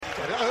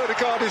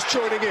Odegaard is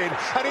joining in,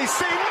 and he's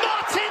seen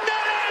Martinelli!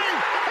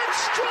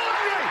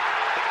 Extraordinary!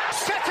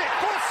 Set it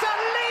for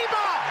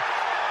Saliba!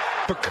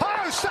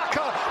 Bukayo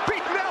Saka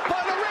beaten out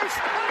by Lloris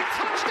and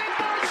touched in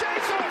by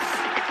Jesus!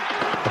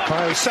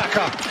 Bukayo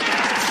Saka.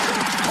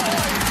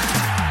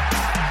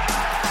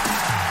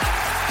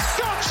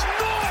 Such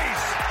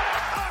noise!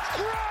 A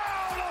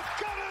growl of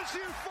Gunners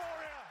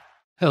euphoria!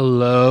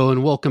 Hello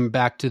and welcome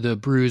back to the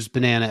Bruised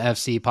Banana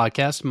FC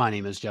podcast. My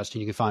name is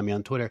Justin. You can find me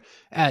on Twitter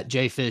at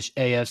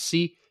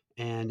JFishAFC.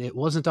 And it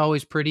wasn't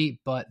always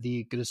pretty, but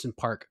the Goodison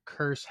Park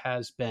curse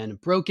has been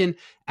broken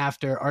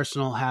after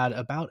Arsenal had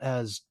about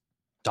as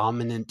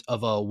dominant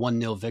of a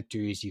 1-0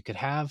 victory as you could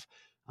have.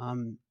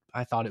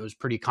 I thought it was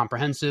pretty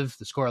comprehensive.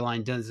 The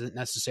scoreline doesn't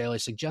necessarily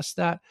suggest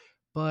that,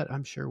 but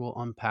I'm sure we'll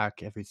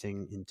unpack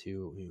everything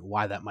into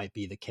why that might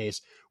be the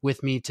case.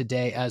 With me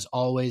today, as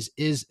always,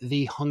 is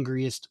the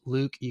hungriest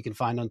Luke. You can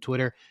find on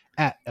Twitter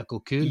at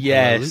EchoCoon.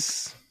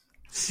 Yes,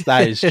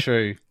 that is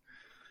true.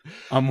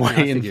 I'm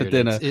waiting for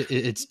dinner.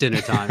 It's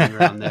dinner time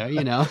around there,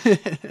 you know.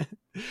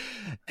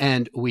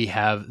 And we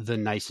have the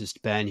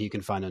nicest Ben. You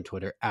can find on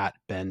Twitter at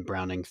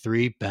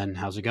BenBrowning3. Ben,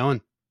 how's it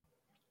going?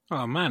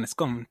 Oh man, it's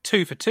gone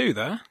 2 for 2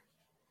 there.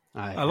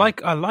 I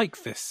like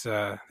this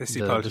the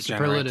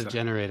superlative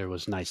generator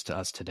was nice to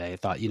us today. I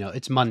thought,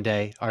 it's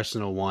Monday,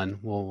 Arsenal won.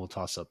 We'll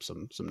toss up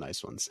some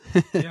nice ones.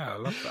 Yeah, I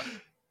love that.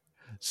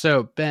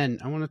 So, Ben,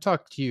 I want to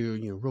talk to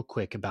you, real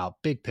quick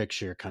about big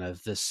picture kind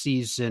of this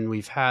season.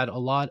 We've had a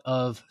lot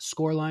of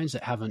scorelines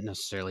that haven't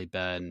necessarily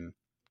been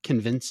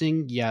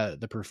convincing. Yeah,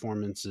 the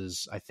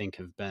performances, I think,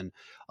 have been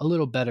a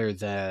little better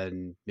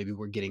than maybe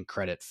we're getting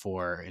credit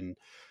for. And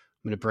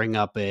I'm going to bring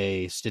up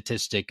a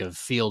statistic of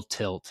field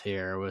tilt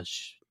here,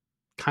 which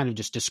kind of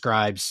just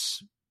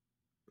describes,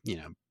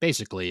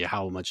 basically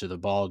how much of the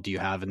ball do you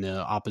have in the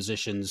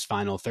opposition's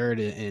final third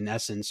in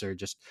essence, or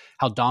just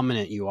how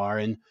dominant you are.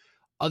 And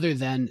other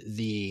than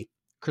the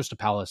Crystal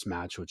Palace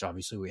match, which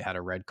obviously we had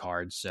a red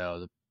card,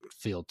 so the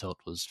field tilt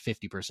was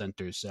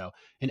 50% or so.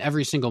 In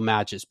every single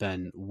match, it's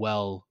been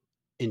well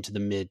into the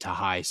mid to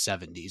high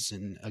 70s.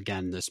 And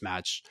again, this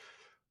match,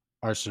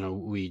 Arsenal,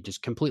 we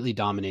just completely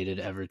dominated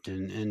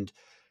Everton. And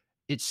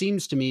it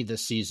seems to me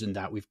this season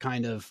that we've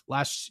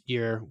last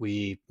year,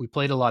 we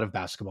played a lot of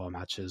basketball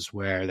matches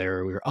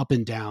where we were up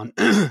and down,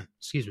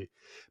 excuse me,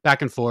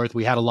 back and forth.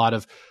 We had a lot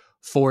of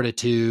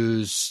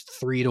 4-2s,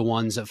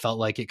 3-1s that felt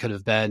like it could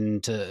have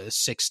been to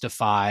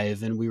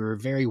 6-5. And we were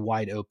very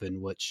wide open,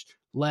 which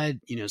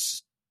led,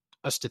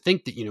 us to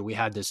think that, we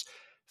had this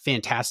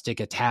fantastic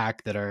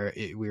attack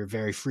we were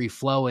very free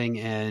flowing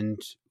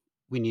and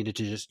we needed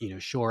to just,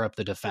 shore up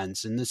the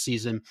defense. And this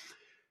season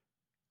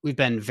we've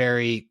been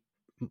very,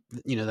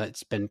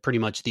 that's been pretty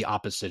much the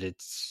opposite.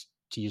 It's,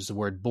 to use the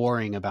word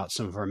boring about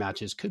some of our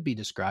matches, could be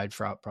described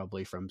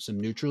probably from some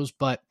neutrals,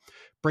 but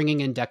bringing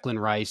in Declan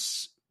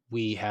Rice,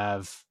 we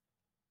have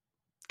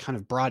kind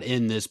of brought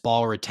in this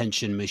ball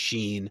retention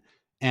machine.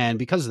 And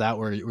because of that,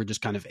 we're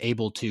just kind of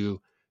able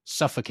to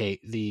suffocate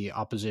the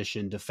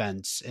opposition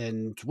defense.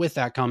 And with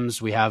that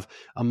comes, we have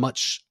a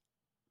much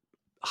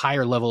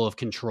higher level of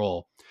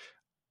control.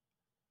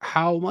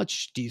 How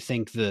much do you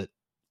think that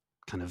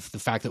kind of the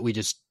fact that we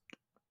just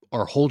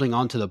are holding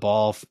on to the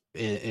ball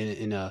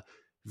in a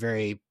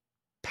very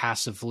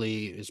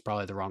passively is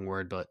probably the wrong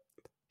word, but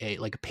a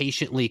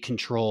patiently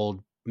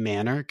controlled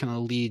manner kind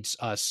of leads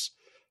us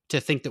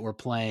to think that we're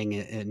playing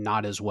it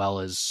not as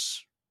well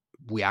as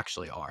we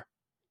actually are?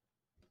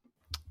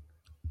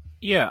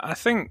 Yeah,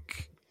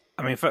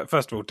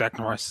 first of all, Declan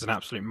Rice is an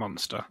absolute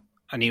monster,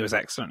 and he was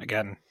excellent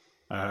again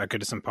at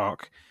Goodison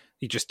Park.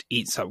 He just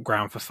eats up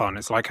ground for fun.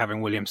 It's like having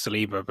William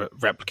Saliba, but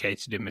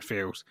replicated in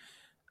midfield.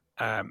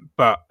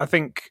 But I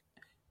think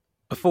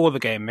before the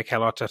game,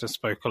 Mikel Arteta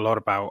spoke a lot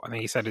about, I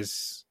think he said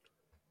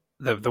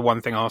the one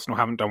thing Arsenal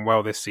haven't done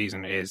well this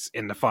season is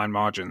in the fine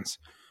margins,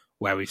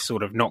 where we've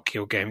sort of not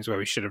killed games where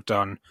we should have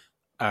done,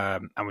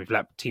 and we've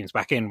let teams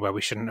back in where we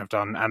shouldn't have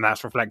done. And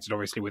that's reflected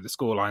obviously with the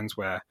scorelines,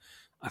 where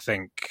I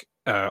think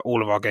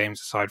all of our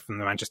games, aside from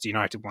the Manchester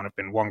United one, have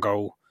been one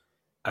goal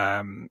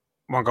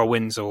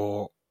wins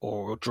or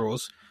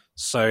draws.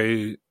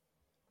 So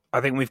I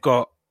think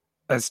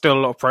there's still a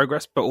lot of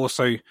progress, but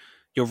also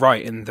you're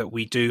right in that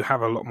we do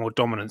have a lot more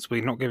dominance.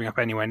 We're not giving up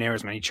anywhere near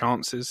as many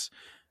chances.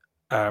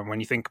 When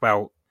you think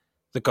about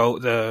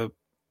the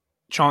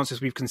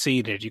chances we've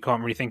conceded, you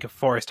can't really think of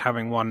Forest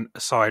having one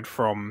aside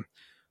from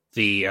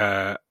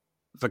the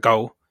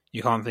goal.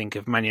 You can't think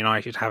of Man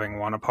United having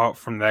one apart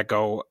from their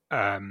goal,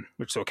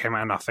 which sort of came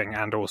out of nothing,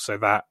 and also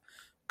that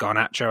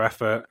Garnacho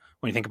effort.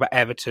 When you think about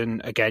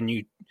Everton,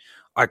 again,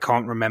 I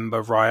can't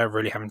remember Raya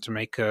really having to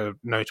make a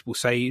notable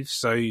save.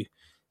 So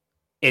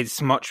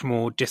it's much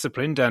more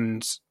disciplined,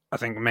 and I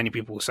think many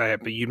people will say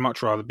it, but you'd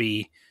much rather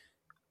be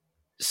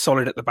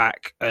solid at the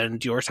back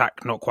and your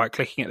attack not quite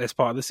clicking at this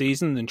part of the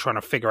season than trying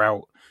to figure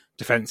out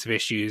defensive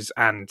issues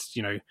and,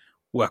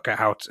 work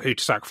out who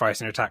to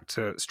sacrifice in attack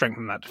to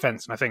strengthen that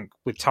defense. And I think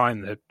with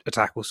time, the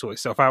attack will sort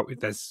itself out.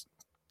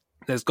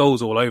 There's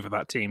goals all over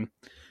that team,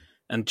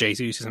 and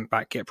Jesus isn't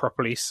back yet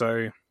properly.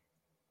 So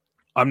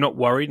I'm not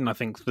worried. And I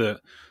think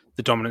that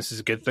the dominance is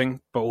a good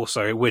thing, but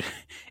also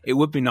it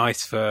would be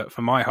nice for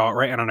my heart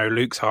rate, and I know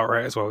Luke's heart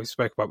rate as well, we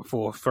spoke about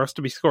before, for us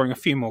to be scoring a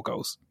few more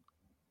goals.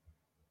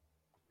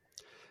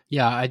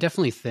 Yeah, I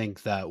definitely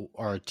think that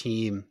our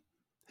team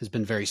has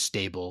been very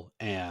stable,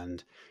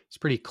 and it's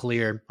pretty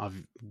clear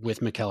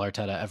with Mikel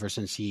Arteta ever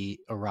since he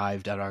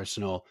arrived at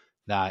Arsenal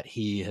that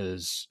he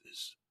has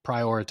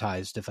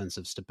prioritized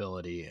defensive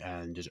stability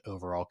and just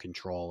overall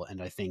control.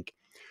 And I think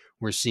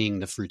we're seeing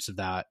the fruits of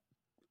that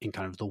in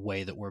kind of the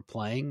way that we're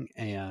playing.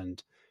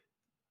 And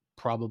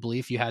probably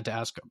if you had to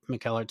ask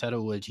Mikel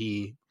Arteta, would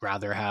he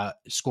rather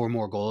score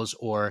more goals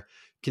or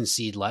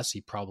concede less? He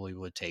probably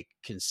would take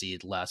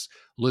concede less.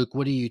 Luke,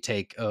 what do you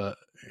take? I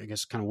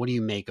guess kind of what do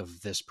you make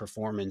of this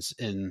performance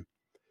in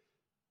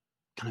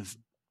kind of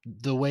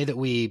the way that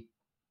we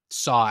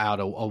saw out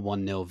a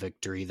 1-0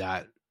 victory,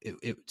 that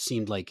it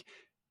seemed like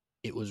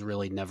it was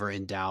really never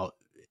in doubt,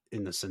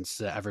 in the sense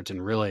that Everton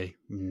really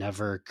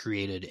never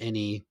created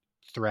any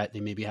threat. They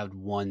maybe had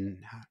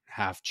one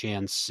half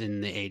chance in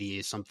the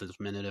 80 something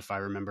minute, if I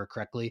remember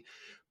correctly.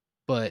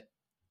 But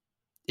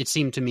it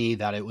seemed to me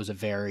that it was a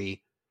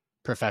very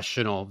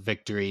professional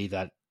victory,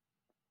 that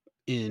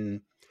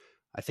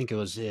I think it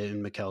was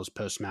in Mikel's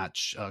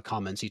post-match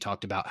comments, he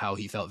talked about how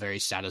he felt very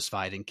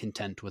satisfied and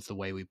content with the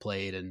way we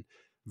played, and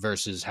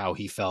versus how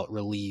he felt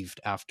relieved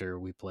after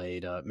we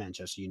played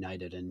Manchester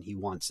United. And he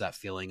wants that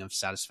feeling of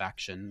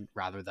satisfaction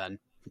rather than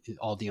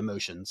all the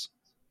emotions.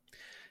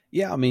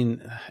 Yeah, I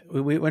mean,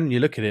 when you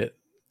look at it,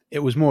 it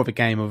was more of a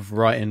game of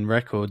writing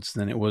records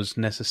than it was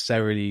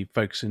necessarily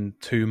focusing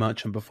too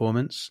much on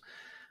performance,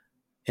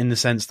 in the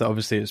sense that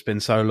obviously it's been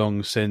so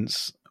long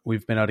since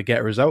we've been able to get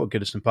a result at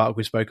Goodison Park.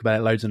 We spoke about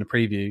it loads in the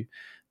preview,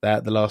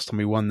 that the last time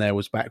we won there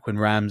was back when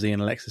Ramsey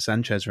and Alexis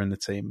Sanchez were in the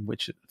team,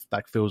 which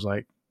that feels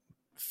like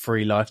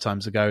 3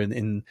 lifetimes ago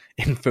in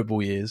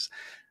football years.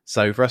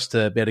 So for us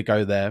to be able to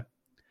go there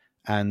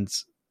and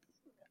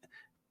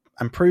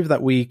prove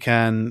that we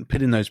can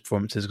put in those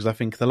performances, because I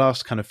think the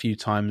last kind of few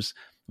times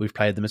we've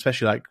played them,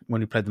 especially like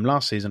when we played them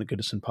last season at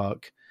Goodison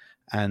Park,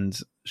 and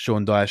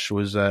Sean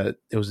Dyche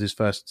it was his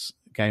first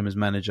game as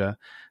manager,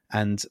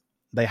 and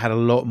they had a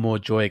lot more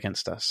joy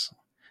against us.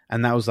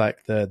 And that was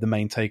like the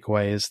main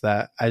takeaway, is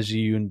that, as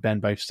you and Ben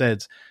both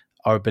said,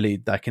 our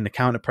ability, like in the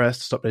counter press,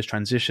 to stop those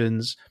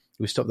transitions,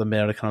 we stopped them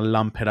there to kind of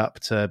lump it up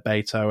to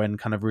Beto and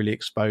kind of really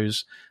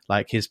expose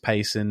like his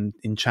pace in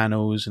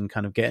channels and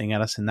kind of getting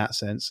at us in that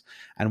sense.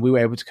 And we were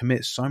able to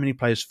commit so many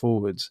players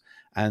forwards.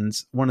 And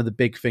one of the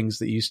big things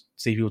that you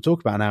see people talk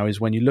about now is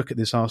when you look at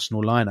this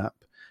Arsenal lineup,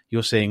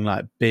 you're seeing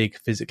like big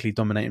physically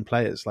dominating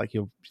players, like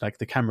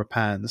the camera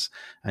pans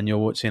and you're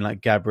watching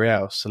like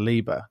Gabriel,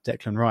 Saliba,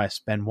 Declan Rice,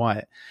 Ben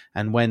White.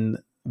 And when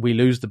we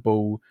lose the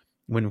ball,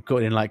 when we've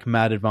got in like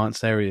mad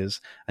advanced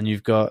areas, and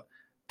you've got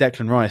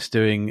Declan Rice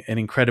doing an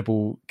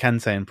incredible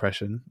Kante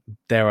impression,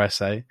 dare I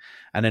say,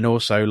 and then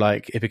also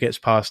like if it gets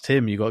past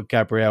him, you've got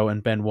Gabriel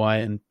and Ben White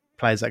and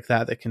players like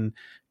that can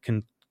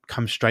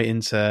come straight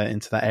into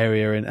that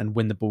area and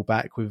win the ball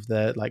back with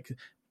the like,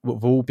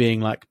 with all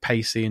being like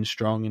pacey and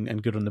strong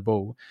and good on the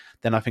ball.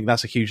 Then I think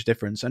that's a huge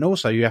difference. And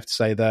also you have to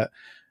say that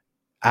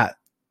at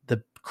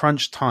the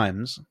crunch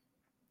times,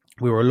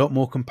 we were a lot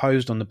more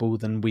composed on the ball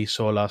than we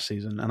saw last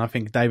season. And I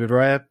think David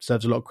Raya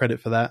deserves a lot of credit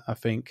for that. I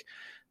think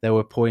there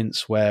were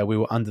points where we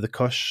were under the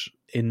cosh,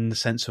 in the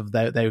sense of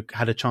they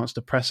had a chance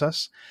to press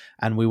us,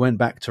 and we went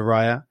back to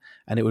Raya,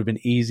 and it would have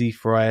been easy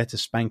for Raya to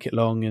spank it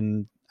long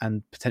and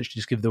potentially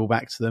just give the ball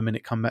back to them and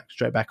it come back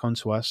straight back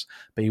onto us.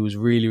 But he was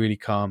really, really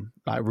calm,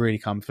 like really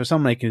calm. For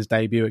someone making his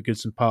debut at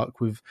Goodison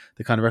Park with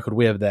the kind of record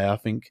we have there, I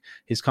think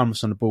his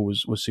calmness on the ball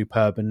was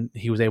superb, and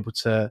he was able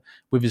to,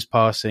 with his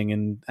passing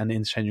and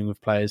interchanging with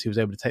players, he was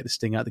able to take the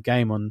sting out of the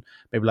game on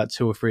maybe like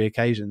 2 or 3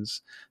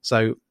 occasions.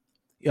 So,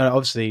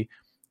 obviously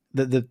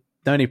the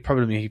only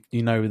problem with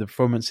the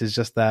performance is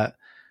just that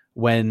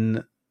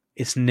when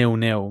it's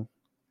 0-0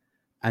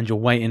 and you're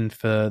waiting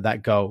for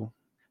that goal,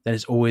 then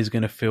it's always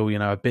going to feel,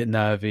 a bit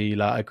nervy.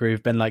 Like I agree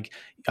with Ben, like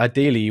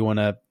ideally you want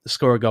to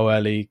score a goal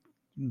early,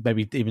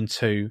 maybe even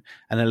 2,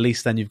 and at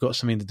least then you've got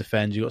something to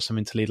defend, you've got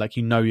something to lead, like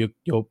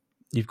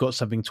you've got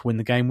something to win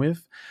the game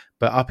with.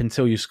 But up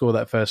until you score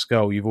that first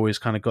goal, you've always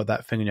kind of got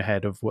that thing in your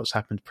head of what's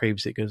happened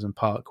previously at Goodison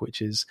Park, which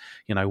is,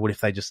 what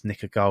if they just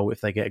nick a goal,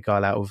 if they get a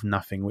goal out of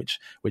nothing, which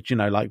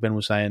like Ben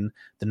was saying,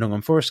 the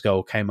Nottingham Forest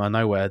goal came out of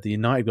nowhere, the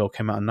United goal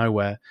came out of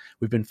nowhere.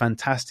 We've been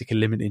fantastic at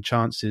limiting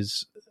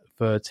chances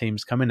for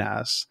teams coming at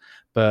us,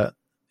 but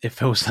it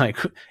feels like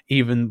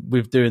even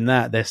with doing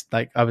that, there's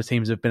like other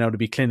teams have been able to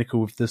be clinical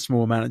with the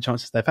small amount of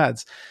chances they've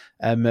had.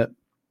 And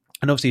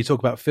obviously you talk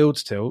about field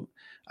tilt.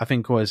 I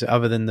think,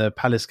 other than the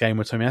Palace game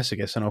where Tomiyasu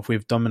gets sent off,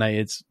 we've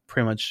dominated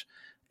pretty much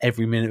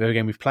every minute of every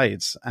game we've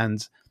played.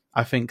 And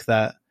I think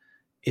that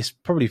it's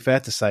probably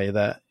fair to say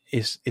that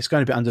it's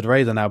going to be under the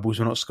radar now because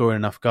we're not scoring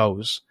enough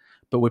goals.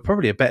 But we're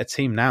probably a better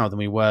team now than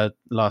we were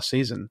last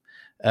season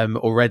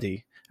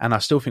already. And I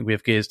still think we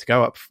have gears to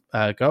go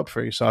up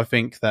through. So I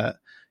think that,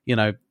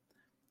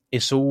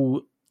 it's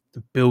all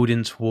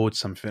building towards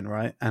something,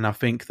 right? And I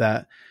think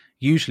that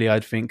usually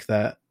I'd think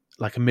that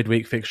like a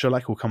midweek fixture,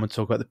 like we'll come and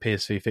talk about the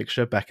PSV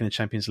fixture back in the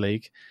Champions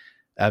League,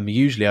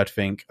 usually I'd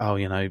think,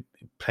 players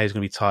going to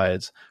be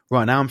tired.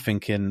 Right now I'm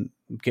thinking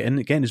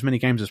getting as many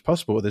games as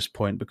possible at this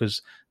point,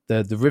 because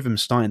the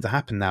rhythm's starting to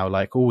happen now.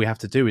 Like, all we have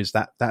to do is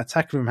that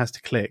attack rhythm has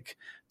to click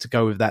to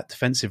go with that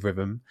defensive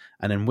rhythm,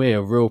 and then we're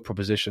a real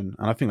proposition.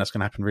 And I think that's going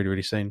to happen really,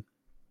 really soon.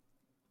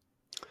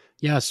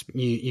 Yes,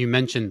 you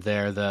mentioned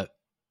there that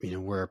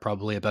we're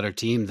probably a better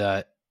team,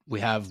 that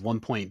we have 1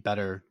 point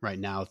better right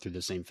now through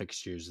the same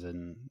fixtures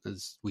than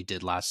as we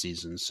did last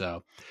season.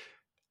 So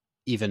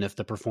even if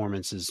the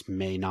performances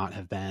may not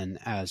have been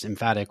as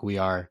emphatic, we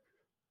are,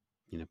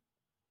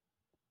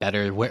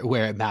 better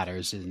where it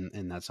matters,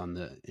 and that's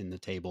in the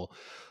table.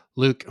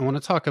 Luke, I want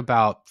to talk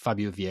about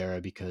Fabio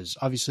Vieira, because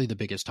obviously the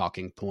biggest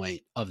talking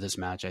point of this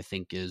match, I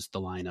think, is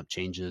the lineup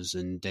changes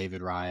and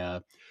David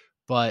Raya.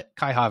 But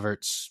Kai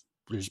Havertz,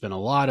 there's been a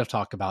lot of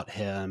talk about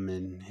him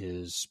and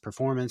his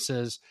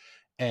performances,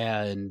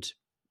 and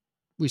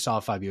we saw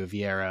Fabio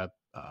Vieira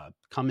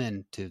come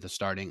into the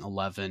starting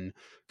 11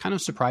 kind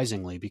of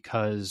surprisingly,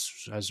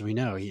 because as we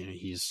know,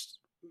 he's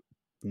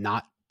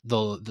not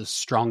the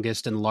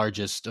strongest and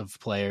largest of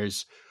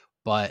players,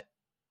 but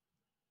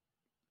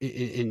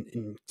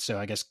so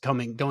I guess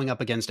going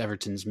up against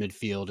Everton's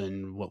midfield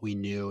and what we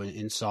knew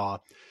and saw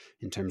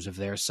in terms of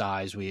their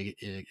size, we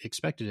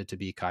expected it to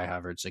be Kai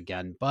Havertz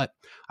again. But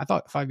I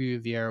thought Fabio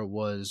Vieira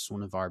was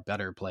one of our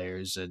better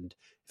players, and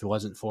if it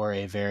wasn't for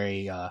a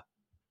very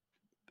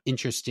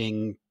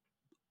interesting,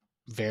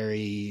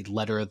 very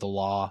letter of the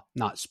law,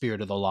 not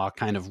spirit of the law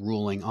kind of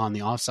ruling on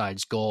the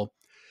offsides goal,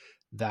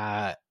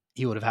 that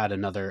he would have had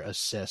another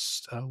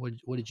assist.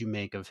 What did you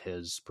make of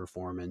his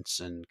performance,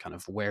 and kind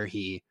of where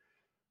he,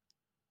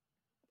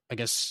 I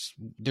guess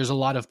there's a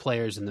lot of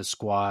players in the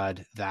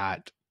squad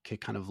that could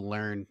kind of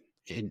learn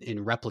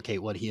and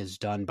replicate what he has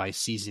done by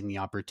seizing the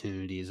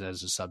opportunities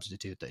as a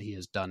substitute that he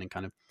has done, and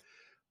kind of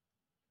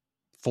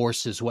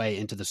force his way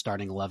into the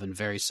starting 11,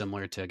 very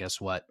similar to, I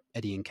guess, what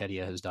Eddie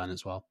Nketiah has done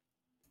as well.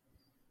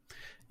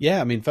 Yeah,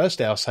 I mean,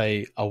 firstly, I'll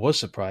say I was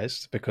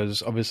surprised,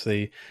 because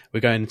obviously we're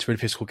going into a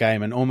physical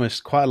game, and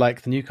almost quite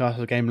like the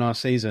Newcastle game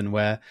last season,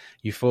 where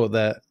you thought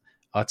that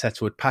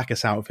Arteta would pack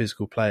us out with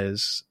physical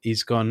players.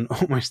 He's gone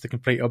almost the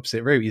complete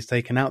opposite route. He's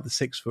taken out the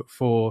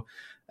 6'4"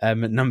 at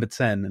number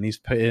 10, and he's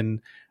put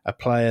in a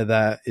player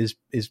that is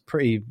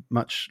pretty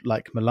much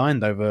like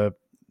maligned over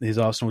his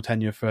Arsenal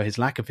tenure for his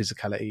lack of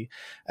physicality.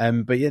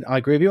 But yeah, I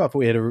agree with you. I thought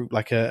we had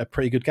a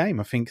pretty good game.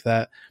 I think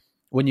that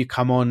when you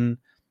come on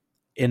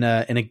in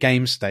a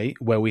game state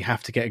where we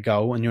have to get a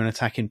goal and you're an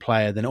attacking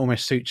player, then it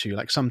almost suits you.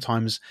 Like,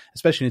 sometimes,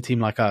 especially in a team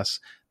like us,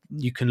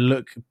 you can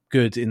look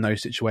good in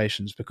those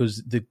situations,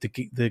 because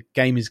the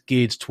game is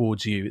geared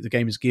towards you. The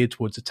game is geared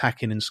towards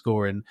attacking and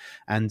scoring,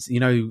 and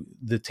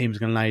the team's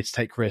going to allow you to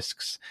take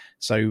risks.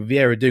 So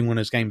Vieira doing one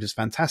of those games is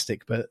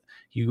fantastic, but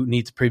you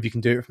need to prove you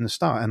can do it from the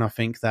start. And I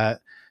think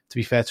that, to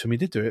be fair to him, he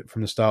did do it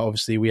from the start.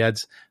 Obviously, we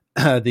had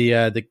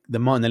the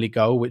Martinelli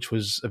goal, which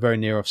was a very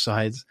near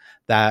offside,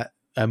 that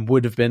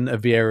would have been a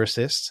Vieira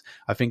assist.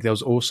 I think there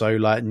was also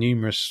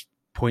numerous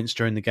points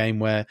during the game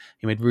where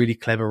he made really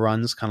clever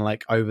runs, kind of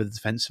like over the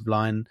defensive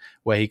line,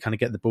 where he kind of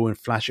get the ball and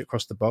flash it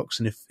across the box.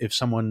 And if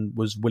someone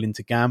was willing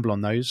to gamble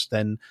on those,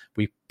 then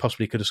we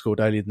possibly could have scored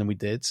earlier than we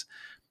did.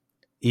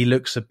 He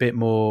looks a bit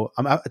more,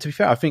 to be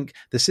fair, I think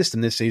the system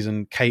this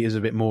season caters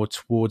a bit more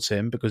towards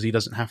him, because he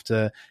doesn't have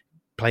to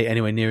play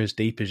anywhere near as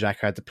deep as Xhaka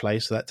had to play,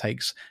 so that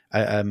takes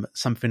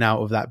something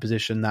out of that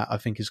position that I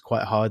think is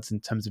quite hard in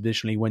terms of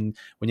additionally when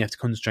you have to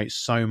concentrate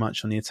so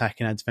much on the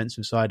attacking and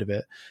defensive side of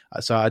it.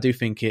 So I do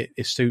think it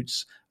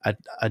suits a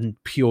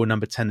pure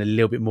number 10 a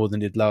little bit more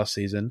than it did last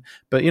season.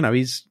 But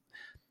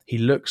he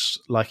looks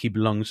like he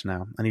belongs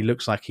now, and he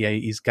looks like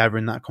he's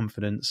gathering that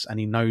confidence, and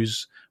he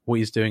knows what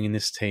he's doing in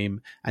this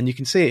team, and you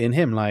can see it in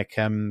him.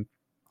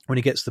 When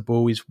he gets the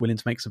ball, he's willing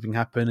to make something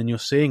happen, and you're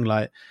seeing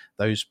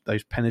those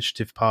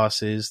penetrative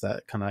passes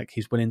that kind of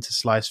he's willing to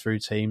slice through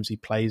teams. He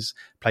plays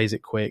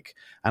it quick,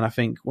 and I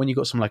think when you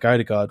got someone like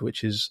Odegaard,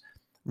 which is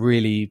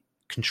really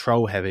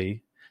control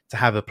heavy, to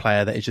have a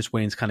player that is just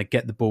willing to kind of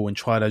get the ball and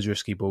try those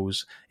risky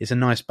balls, it's a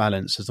nice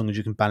balance, as long as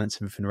you can balance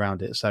everything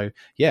around it. So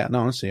yeah, no,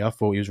 honestly, I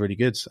thought he was really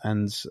good,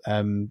 and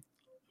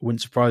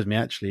wouldn't surprise me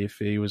actually if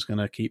he was going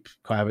to keep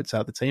Kai Havertz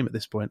out the team at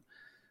this point.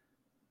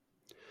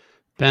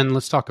 Ben,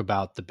 let's talk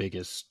about the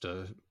biggest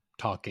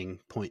talking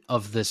point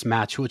of this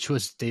match, which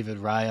was David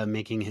Raya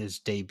making his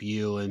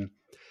debut. And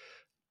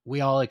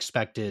we all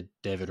expected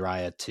David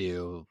Raya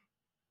to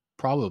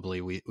probably,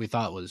 we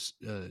thought was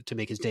to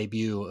make his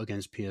debut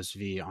against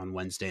PSV on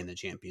Wednesday in the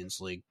Champions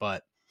League.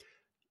 But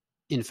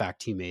in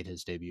fact, he made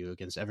his debut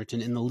against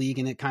Everton in the league.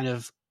 And it kind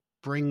of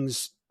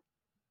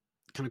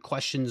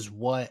questions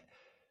what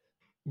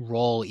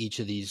role each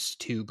of these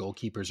two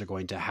goalkeepers are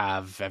going to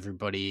have.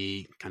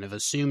 Everybody kind of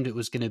assumed it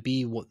was going to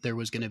be there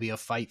was going to be a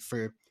fight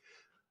for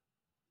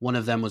one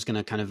of them was going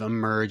to kind of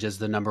emerge as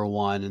the number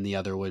one, and the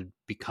other would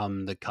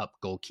become the cup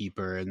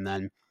goalkeeper. And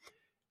then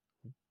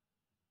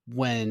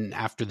when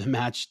after the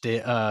match,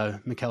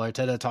 Mikel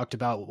Arteta talked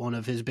about one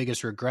of his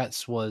biggest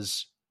regrets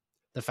was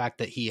the fact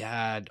that he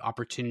had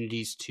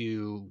opportunities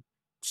to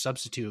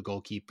substitute a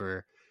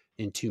goalkeeper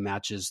in 2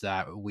 matches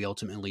that we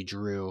ultimately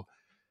drew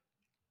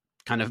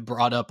kind of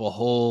brought up a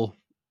whole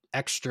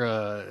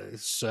extra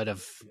set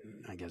of,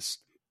 I guess,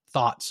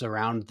 thoughts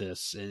around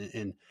this.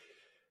 And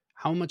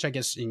how much, I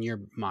guess, in your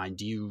mind,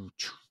 do you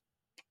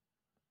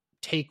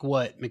take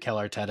what Mikel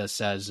Arteta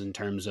says in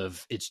terms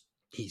of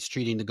he's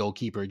treating the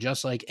goalkeeper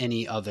just like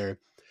any other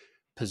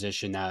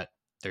position, that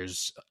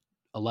there's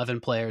 11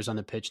 players on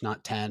the pitch,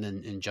 not 10.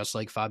 And just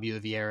like Fabio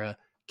Vieira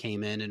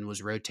came in and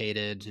was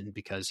rotated, and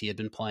because he had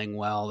been playing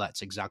well,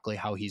 that's exactly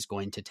how he's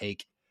going to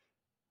take,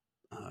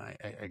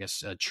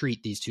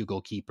 treat these 2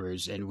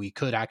 goalkeepers. And we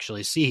could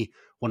actually see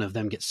one of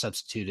them get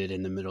substituted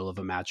in the middle of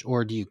a match.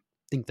 Or do you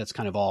think that's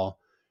kind of all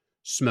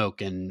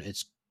smoke and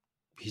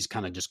he's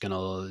kind of just going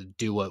to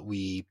do what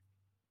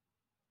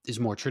is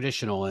more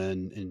traditional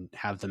and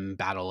have them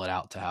battle it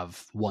out to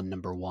have one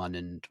number 1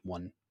 and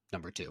one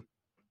number 2?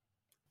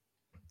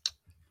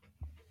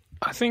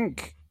 I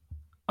think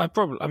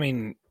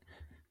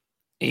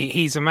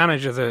he's a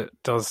manager that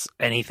does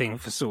anything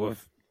for sort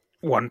of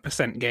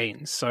 1%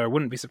 gains. So I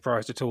wouldn't be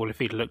surprised at all if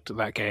he'd looked at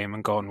that game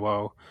and gone,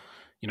 well,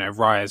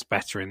 Raya's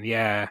better in the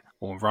air,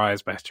 or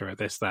Raya's better at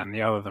this, that, and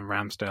the other than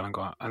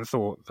Ramsdale, and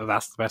thought that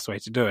that's the best way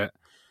to do it.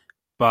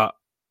 But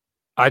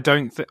I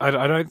don't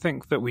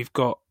think that we've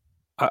got.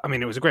 I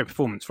mean, it was a great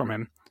performance from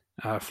him,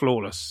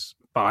 flawless.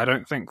 But I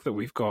don't think that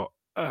we've got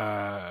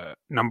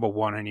number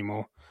 1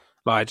 anymore.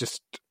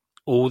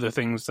 All the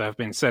things that have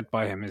been said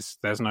by him is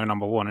there's no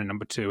number 1 and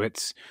number 2.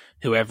 It's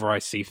whoever I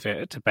see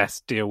fit to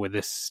best deal with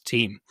this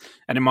team.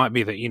 And it might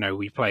be that,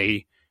 we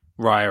play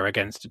Raya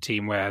against a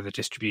team where the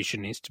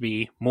distribution needs to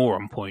be more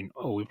on point,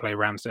 or we play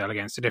Ramsdale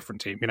against a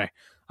different team.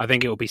 I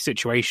think it will be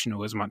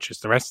situational as much as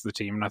the rest of the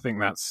team. And I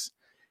think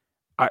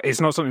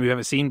it's not something we've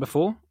ever seen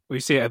before. We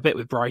see it a bit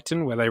with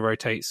Brighton, where they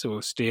rotate sort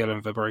of Steele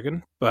and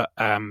Verbruggen. But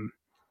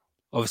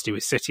obviously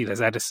with City,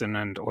 there's Edison,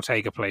 and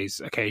Ortega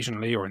plays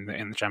occasionally, or in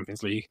the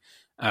Champions League.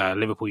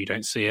 Liverpool, you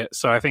don't see it.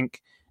 So I think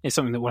it's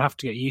something that we'll have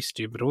to get used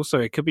to. But also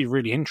it could be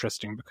really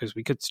interesting because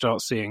we could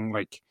start seeing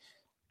like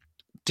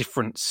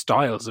different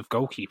styles of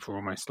goalkeeper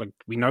almost. Like,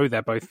 we know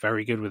they're both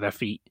very good with their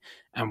feet,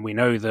 and we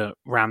know that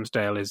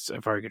Ramsdale is a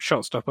very good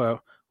shot stopper.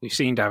 We've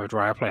seen David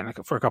Raya playing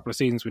for a couple of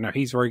seasons. We know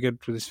he's very good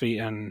with his feet,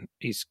 and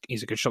he's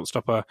a good shot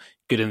stopper,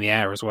 good in the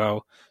air as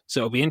well.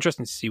 So it'll be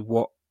interesting to see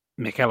what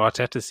Mikel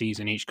Arteta sees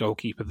in each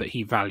goalkeeper that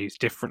he values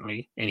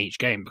differently in each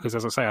game. Because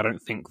as I say, I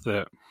don't think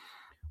that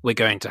we're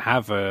going to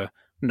have a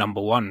number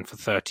 1 for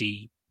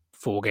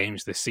 34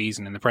 games this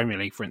season in the Premier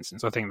League, for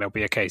instance. I think there'll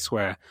be a case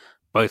where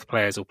both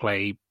players will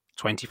play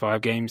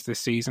 25 games this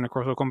season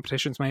across all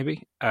competitions,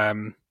 maybe.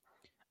 And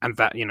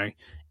that,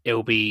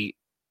 it'll be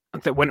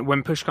that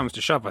when push comes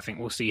to shove, I think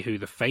we'll see who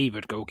the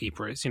favoured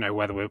goalkeeper is,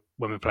 whether when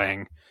we're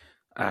playing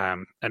a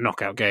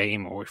knockout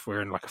game or if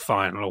we're in like a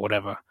final or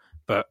whatever.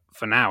 But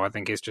for now, I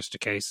think it's just a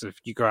case of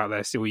you go out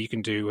there, see what you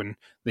can do, and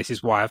this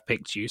is why I've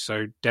picked you,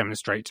 so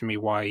demonstrate to me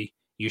why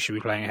you should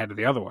be playing ahead of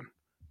the other one.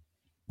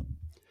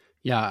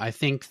 Yeah, I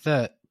think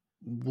that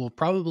we'll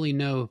probably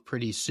know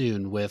pretty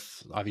soon,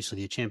 with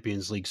obviously the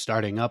Champions League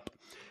starting up,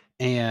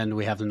 and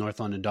we have the North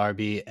London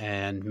Derby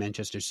and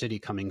Manchester City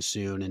coming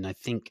soon. And I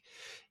think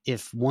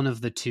if one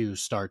of the 2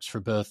 starts for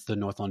both the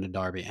North London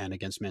Derby and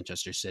against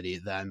Manchester City,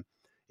 then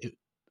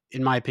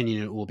in my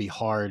opinion, it will be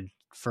hard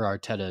for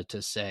Arteta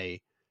to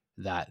say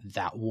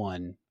that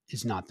one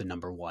is not the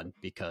number 1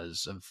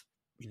 because of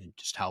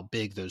just how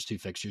big those 2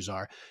 fixtures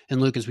are.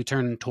 And Luke, as we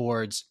turn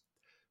towards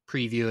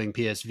previewing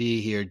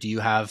PSV here, do you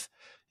have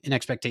an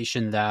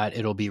expectation that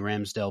it'll be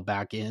Ramsdale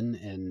back in,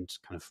 and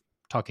kind of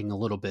talking a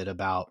little bit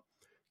about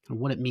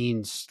what it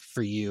means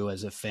for you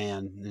as a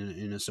fan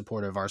and a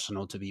supporter of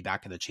Arsenal to be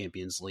back in the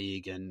Champions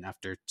League, and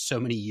after so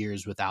many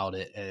years without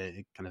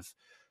it, kind of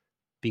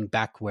being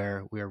back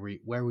where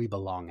we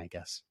belong, I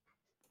guess.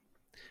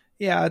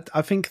 Yeah,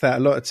 I think that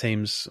a lot of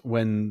teams,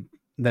 when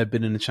they've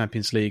been in the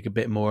Champions League a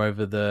bit more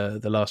over the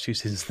last few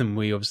seasons than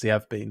we obviously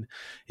have been,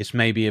 it's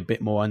maybe a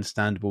bit more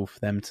understandable for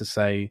them to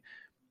say,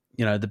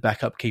 the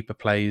backup keeper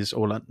plays,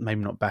 or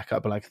maybe not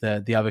backup, but like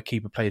the other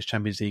keeper plays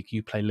Champions League,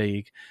 you play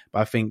League. But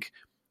I think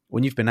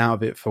when you've been out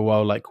of it for a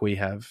while like we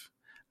have,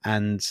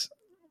 and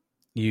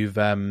you've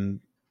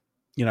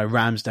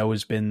Ramsdale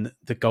has been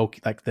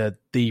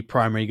the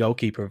primary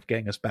goalkeeper of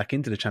getting us back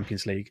into the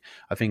Champions League,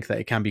 I think that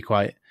it can be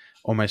quite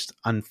almost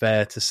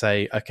unfair to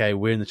say, okay,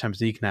 we're in the Champions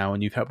League now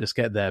and you've helped us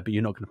get there, but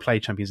you're not going to play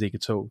Champions League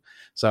at all.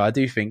 So I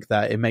do think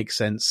that it makes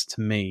sense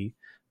to me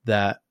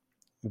that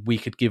we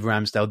could give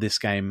Ramsdale this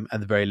game at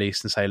the very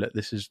least and say, look,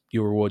 this is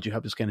your reward. You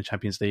helped us get in the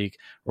Champions League.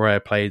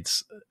 Raya played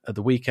at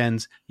the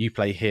weekend. You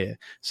play here.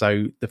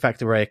 So the fact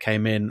that Raya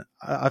came in,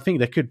 I think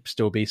there could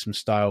still be some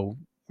style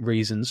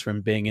reasons for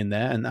him being in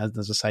there. And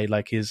as I say,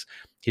 like his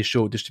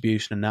short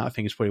distribution and that, I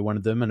think is probably one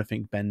of them. And I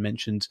think Ben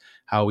mentioned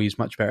how he's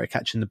much better at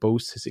catching the ball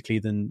statistically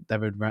than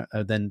Aaron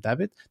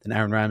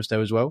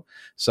Ramsdale as well.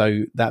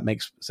 So that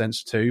makes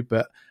sense too.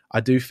 But I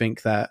do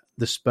think that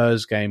the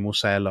Spurs game will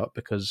say a lot,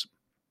 because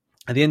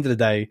at the end of the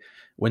day,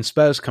 when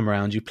Spurs come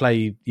around, you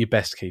play your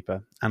best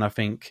keeper. And I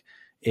think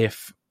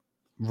if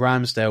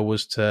Ramsdale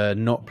was to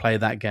not play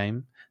that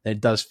game, then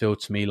it does feel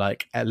to me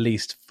like, at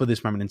least for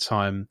this moment in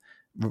time,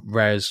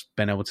 Raya's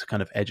been able to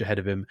kind of edge ahead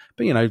of him.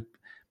 But, you know,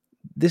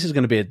 this is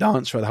going to be a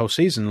dance for the whole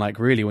season, like,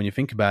 really, when you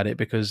think about it,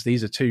 because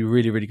these are two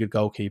really, really good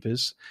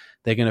goalkeepers.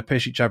 They're going to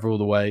push each other all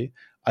the way.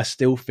 I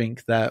still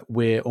think that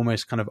we're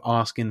almost kind of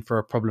asking for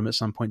a problem at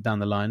some point down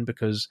the line,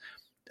 because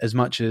as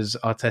much as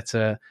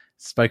Arteta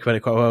spoke about it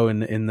quite well in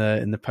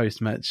the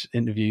post-match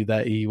interview,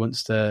 that he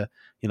wants to,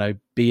 you know,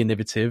 be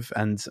innovative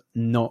and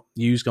not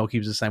use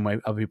goalkeepers the same way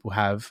other people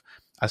have,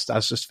 I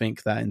just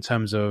think that in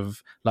terms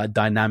of like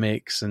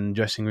dynamics and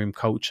dressing room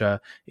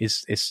culture,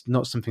 it's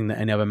not something that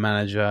any other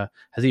manager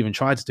has even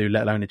tried to do,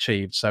 let alone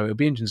achieved. So it'll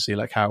be interesting to see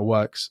like how it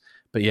works.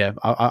 But yeah,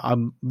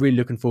 I'm really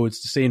looking forward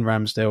to seeing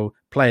Ramsdale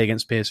play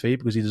against PSV,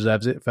 because he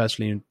deserves it, first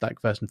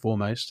and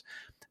foremost.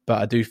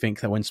 But I do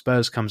think that when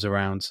Spurs comes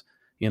around,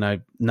 you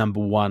know,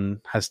 number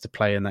one has to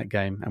play in that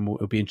game, and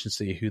it'll be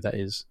interesting to see who that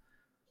is.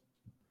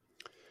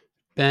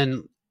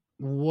 Ben,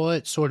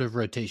 what sort of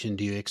rotation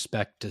do you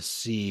expect to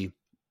see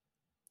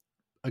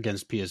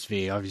against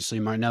PSV? Obviously,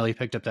 Martinelli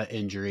picked up that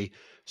injury,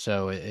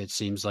 so it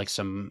seems like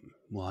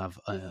we'll have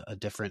a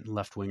different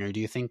left winger. Do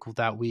you think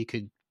that we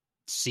could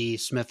see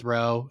Smith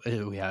Rowe,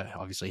 who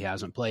obviously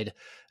hasn't played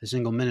a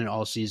single minute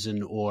all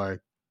season,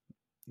 or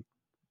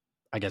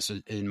I guess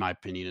in my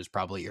opinion is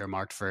probably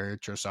earmarked for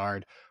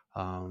Trossard?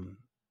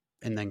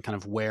 And then kind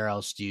of where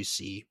else do you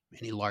see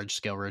any large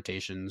scale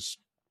rotations?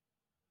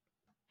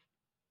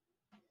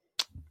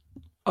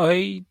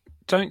 I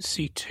don't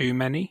see too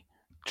many,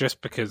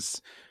 just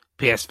because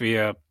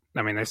PSV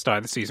they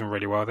started the season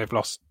really well. They've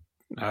lost,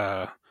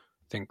 I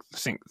think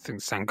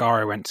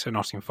Sangare went to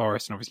Nottingham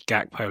Forest, and obviously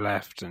Gakpo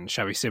left and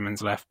Xavi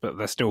Simons left, but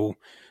they're still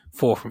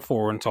 4 from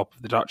 4 on top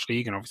of the Dutch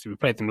league. And obviously we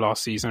played them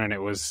last season, and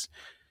it was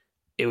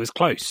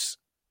close.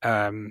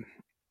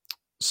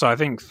 So I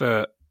think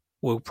that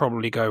we'll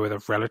probably go with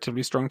a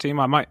relatively strong team.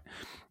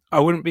 I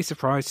wouldn't be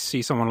surprised to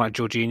see someone like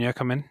Jorginho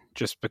come in,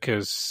 just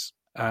because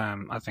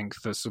I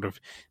think the sort of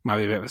might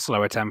be a bit of a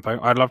slower tempo.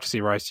 I'd love to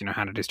see Rice,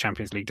 handed his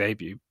Champions League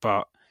debut,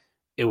 but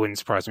it wouldn't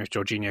surprise me if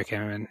Jorginho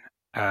came in.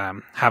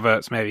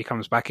 Havertz maybe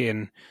comes back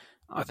in.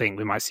 I think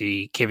we might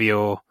see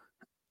Kivior.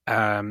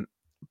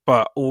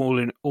 But all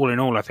in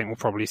all, I think we'll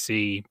probably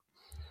see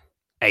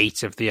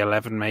 8 of the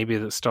 11 maybe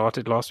that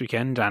started last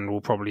weekend, and we'll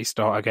probably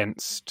start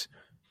against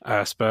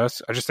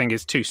Spurs. I just think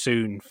it's too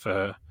soon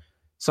for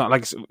something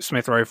like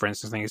Smith Rowe, for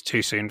instance. I think it's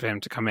too soon for him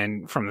to come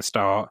in from the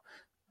start.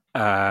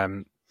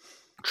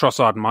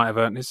 Trossard might have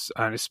earned his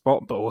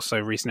spot, but also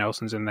Reece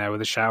Nelson's in there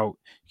with a shout.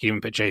 You can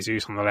even put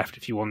Jesus on the left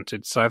if you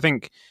wanted. So I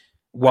think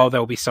while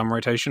there'll be some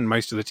rotation,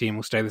 most of the team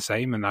will stay the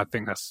same, and I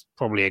think that's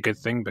probably a good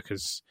thing,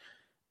 because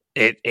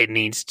it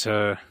needs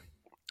to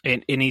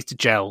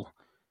gel.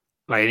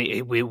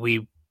 Like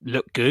we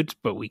look good,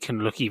 but we can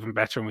look even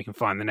better, and we can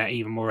find the net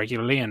even more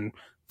regularly, and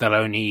they'll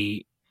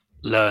only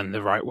learn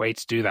the right way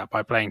to do that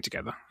by playing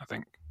together, I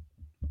think.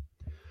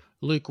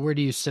 Luke, where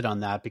do you sit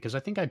on that? Because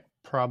I think I'd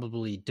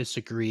probably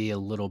disagree a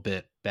little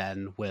bit,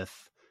 Ben,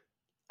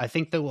 I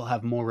think that we'll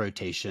have more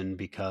rotation,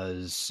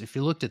 because if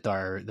you looked at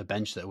the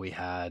bench that we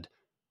had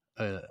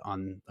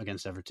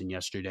against Everton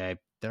yesterday,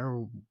 there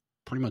were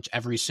pretty much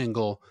every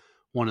single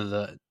one of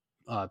the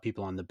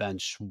people on the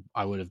bench,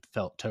 I would have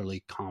felt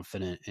totally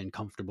confident and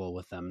comfortable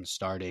with them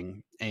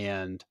starting.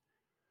 And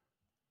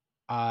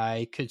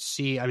I could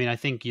see, I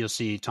think you'll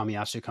see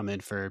Tomiyasu come in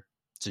for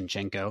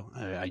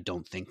Zinchenko. I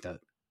don't think that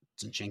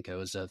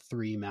Zinchenko is a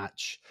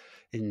 3-match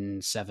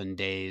in 7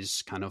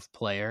 days kind of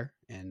player,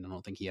 and I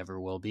don't think he ever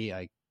will be.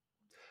 I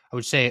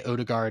would say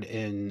Odegaard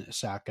and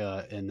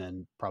Saka, and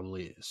then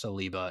probably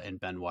Saliba and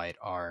Ben White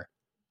are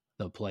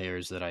the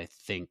players that I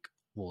think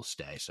will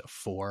stay. So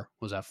 4,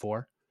 was that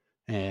 4?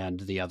 And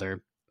the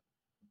other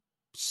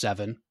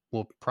 7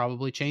 will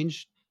probably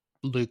change.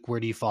 Luke, where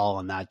do you fall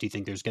on that? Do you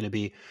think there's going to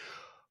be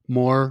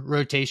more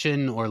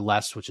rotation or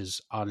less, which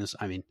is honest?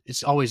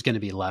 It's always going to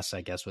be less,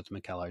 I guess, with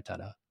Mikel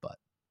Arteta, but.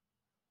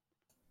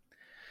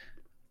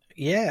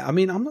 Yeah, I'm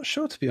not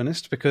sure, to be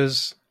honest,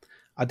 because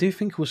I do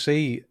think we'll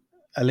see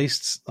at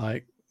least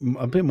like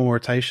a bit more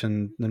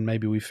rotation than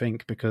maybe we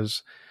think,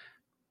 because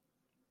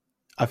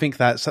I think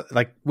that's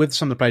like with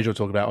some of the players you're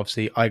talking about,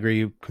 obviously I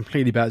agree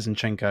completely about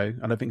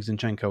Zinchenko. I don't think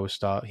Zinchenko will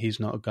start. He's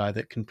not a guy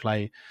that can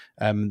play,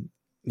 in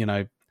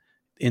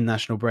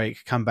national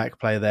break, come back,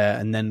 play there,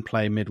 and then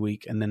play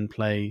midweek, and then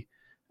play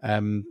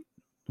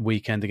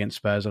weekend against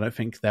Spurs. I don't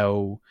think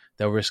they'll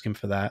risk him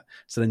for that.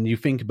 So then you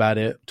think about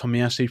it,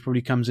 Tomiyasu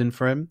probably comes in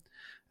for him,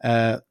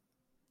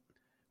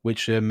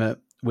 which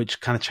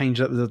kind of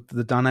changes up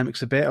the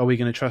dynamics a bit. Are we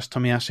going to trust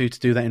Tomiyasu to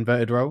do that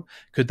inverted role?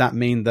 Could that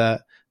mean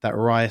that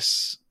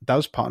Rice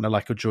does partner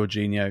like a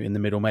Jorginho in the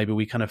middle? Maybe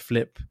we kind of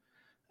flip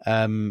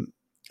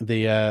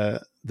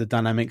the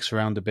dynamics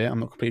around a bit. I'm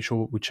not completely sure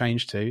what we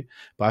change to,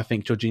 but I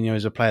think Jorginho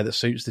is a player that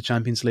suits the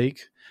Champions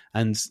League,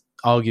 and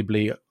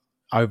arguably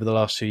over the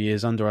last 2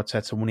 years under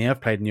Arteta, when we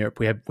have played in Europe,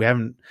 we've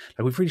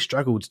really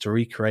struggled to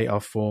recreate our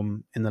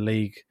form in the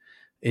league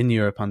in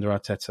Europe under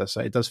Arteta.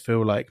 So it does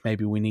feel like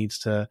maybe we need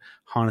to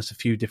harness a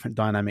few different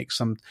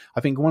dynamics.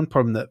 I think one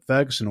problem that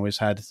Ferguson always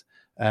had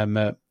a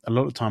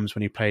lot of times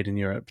when he played in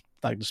Europe,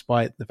 like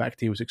despite the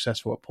fact he was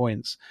successful at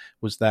points,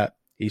 was that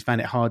he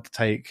found it hard to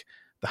take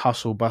the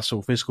hustle,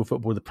 bustle, physical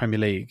football of the Premier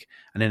League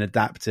and then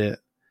adapt it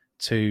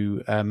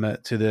to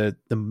the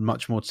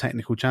much more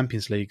technical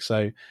Champions League.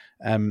 So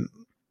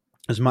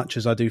as much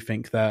as I do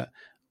think that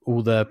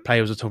all the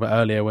players I talked about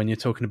earlier, when you're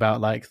talking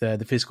about like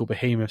the physical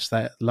behemoths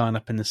that line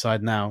up in the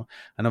side now,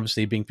 and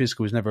obviously being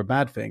physical is never a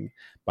bad thing,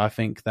 but I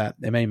think that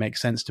it may make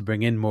sense to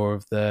bring in more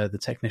of the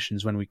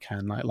technicians when we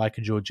can, like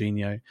a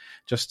Jorginho,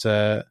 just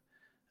to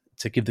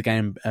give the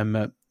game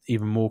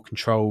even more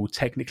control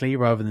technically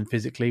rather than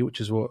physically,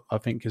 which is what I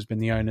think has been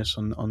the onus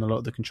on a lot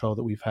of the control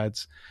that we've had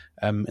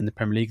in the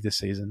Premier League this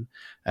season.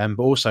 But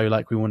also,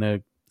 like, we want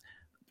to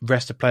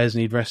rest the players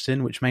need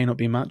resting, which may not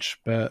be much,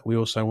 but we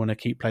also want to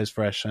keep players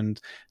fresh. And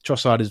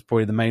Trossard is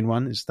probably the main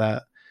one, is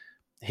that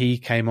he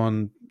came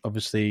on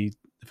obviously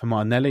for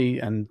Martinelli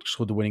and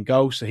scored the winning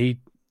goal. So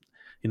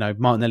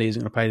Martinelli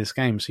isn't going to play this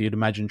game. So you'd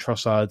imagine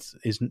Trossard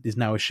is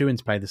now a shoo-in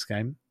to play this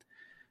game.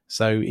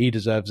 So he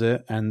deserves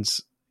it. And,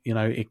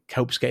 it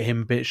helps get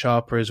him a bit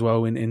sharper as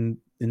well in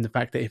the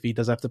fact that if he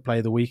does have to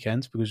play the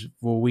weekend, because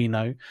for all we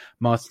know,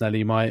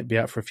 Martinelli might be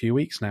out for a few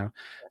weeks now.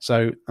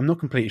 So I'm not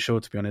completely sure,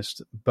 to be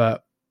honest,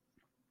 but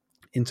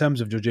in terms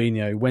of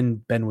Jorginho, when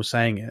Ben was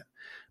saying it,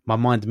 my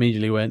mind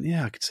immediately went,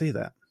 yeah, I could see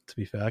that, to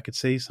be fair. I could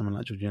see someone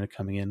like Jorginho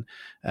coming in.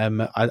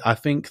 I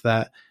think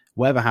that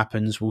whatever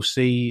happens, we'll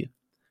see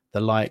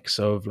the likes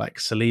of like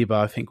Saliba,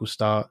 I think will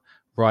start.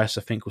 Rice,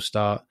 I think will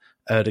start.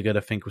 Erdegaard,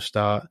 I think will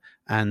start.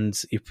 And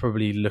you're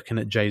probably looking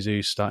at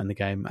Jesus starting the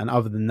game. And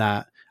other than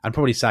that, and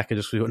probably Saka,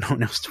 just because we've got no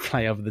one else to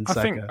play other than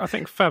Saka. I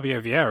think Fabio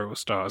Vieira will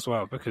start as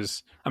well,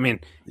 because,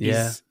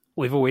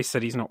 we've always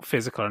said he's not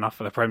physical enough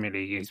for the Premier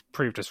League. He's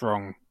proved us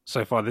wrong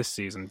so far this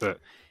season, but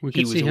we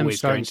could see him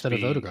start instead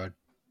of Odegaard.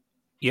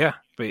 Yeah,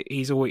 but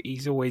he's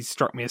always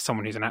struck me as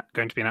someone who's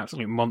going to be an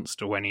absolute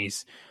monster when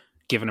he's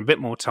given a bit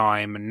more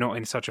time and not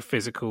in such a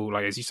physical,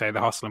 like as you say, the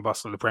hustle and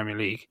bustle of the Premier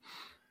League.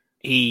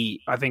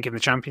 I think in the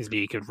Champions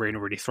League, could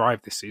really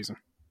thrive this season.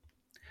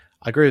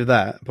 I agree with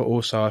that, but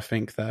also I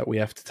think that we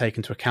have to take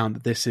into account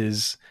that this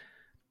is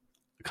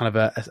kind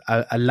of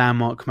a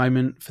landmark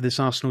moment for this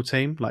Arsenal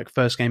team, like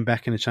first game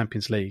back in the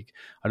Champions League.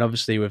 And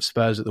obviously with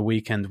Spurs at the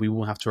weekend, we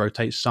will have to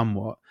rotate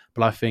somewhat,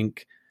 but I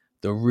think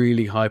the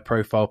really high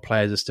profile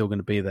players are still going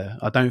to be there.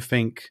 I don't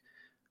think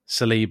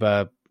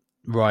Saliba,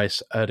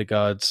 Rice,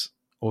 Erdegaard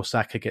or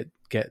Saka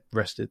get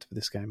rested for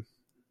this game.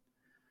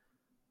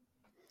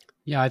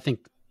 Yeah, I think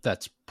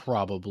that's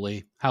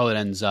probably how it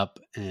ends up.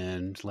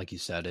 And like you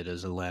said, it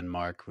is a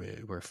landmark.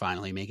 We're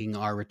finally making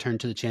our return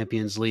to the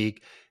Champions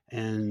League,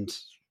 and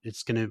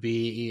it's going to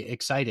be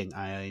exciting.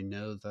 I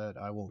know that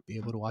I won't be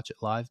able to watch it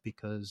live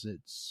because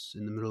it's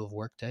in the middle of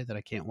work day that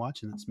I can't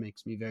watch, and this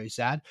makes me very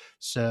sad.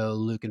 So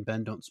Luke and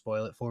Ben, don't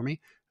spoil it for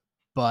me.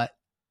 But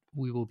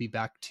we will be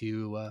back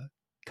to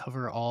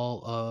cover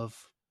all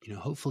of,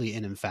 hopefully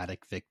an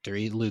emphatic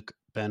victory. Luke,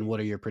 Ben, what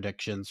are your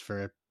predictions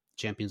for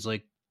Champions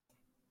League?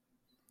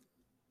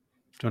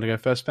 Do you want to go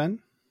first, Ben?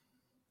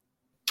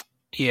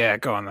 Yeah,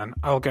 go on then.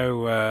 I'll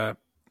go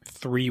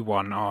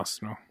 3-1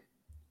 Arsenal.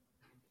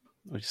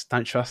 We just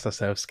don't trust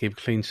ourselves to keep a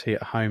clean sheet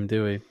at home,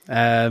 do we?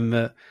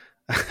 I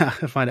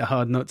find it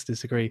hard not to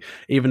disagree,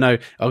 even though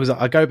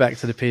I go back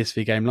to the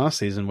PSV game last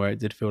season where it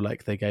did feel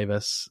like they gave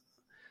us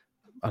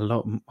a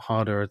lot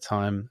harder a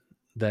time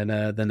than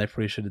they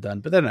probably should have done.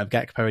 But they don't have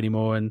Gakpo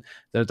anymore, and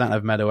they don't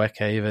have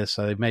Madueke either,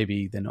 so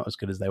maybe they're not as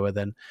good as they were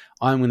then.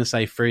 I'm going to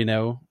say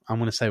 3-0. I'm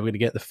going to say we're going to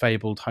get the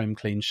fabled home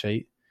clean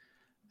sheet,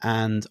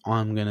 and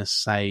I'm going to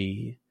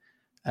say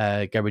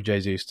Gabriel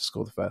Jesus to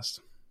score the first.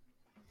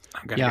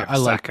 I'm going to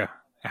go Saka.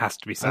 It has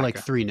to be Saka. I like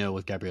 3-0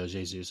 with Gabriel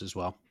Jesus as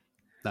well.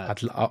 I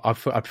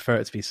prefer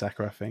it to be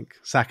Saka, I think.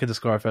 Saka to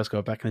score our first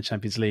goal back in the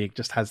Champions League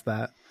just has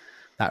that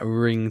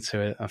ring to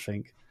it, I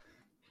think.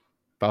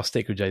 But I'll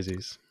stick with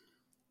Jesus.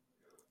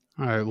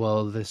 All right,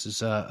 well, this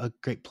is a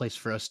great place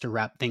for us to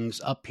wrap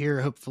things up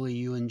here. Hopefully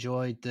you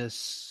enjoyed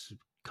this,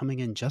 coming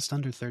in just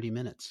under 30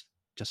 minutes.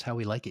 Just how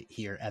we like it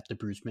here at the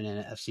Bruce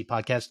Banana FC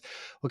podcast.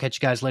 We'll catch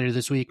you guys later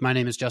this week. My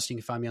name is Justin.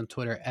 You can find me on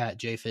Twitter at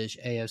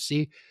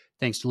JFishAFC.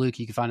 Thanks to Luke.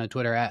 You can find on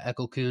Twitter at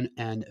EchoCoon,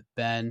 and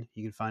Ben,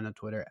 you can find on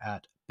Twitter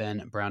at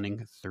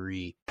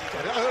BenBrowning3.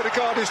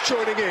 Odegaard is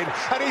joining in,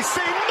 and he's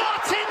seen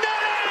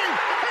Martinelli!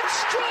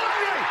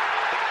 Extraordinary!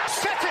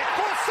 Set it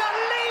for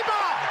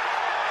Saliba!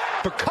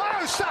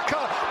 Bukayo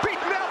Saka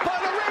beaten out by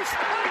Lloris,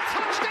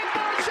 untouched in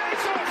by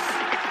Jesus!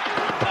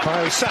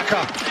 Bukayo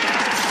Saka